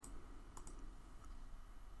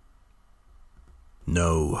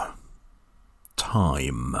No,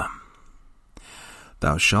 time.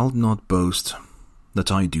 Thou shalt not boast that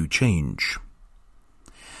I do change.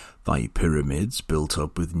 Thy pyramids built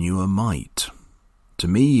up with newer might, to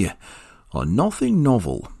me are nothing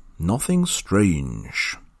novel, nothing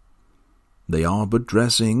strange. They are but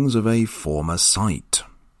dressings of a former sight.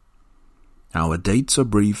 Our dates are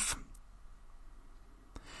brief,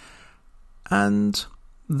 and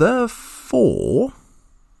therefore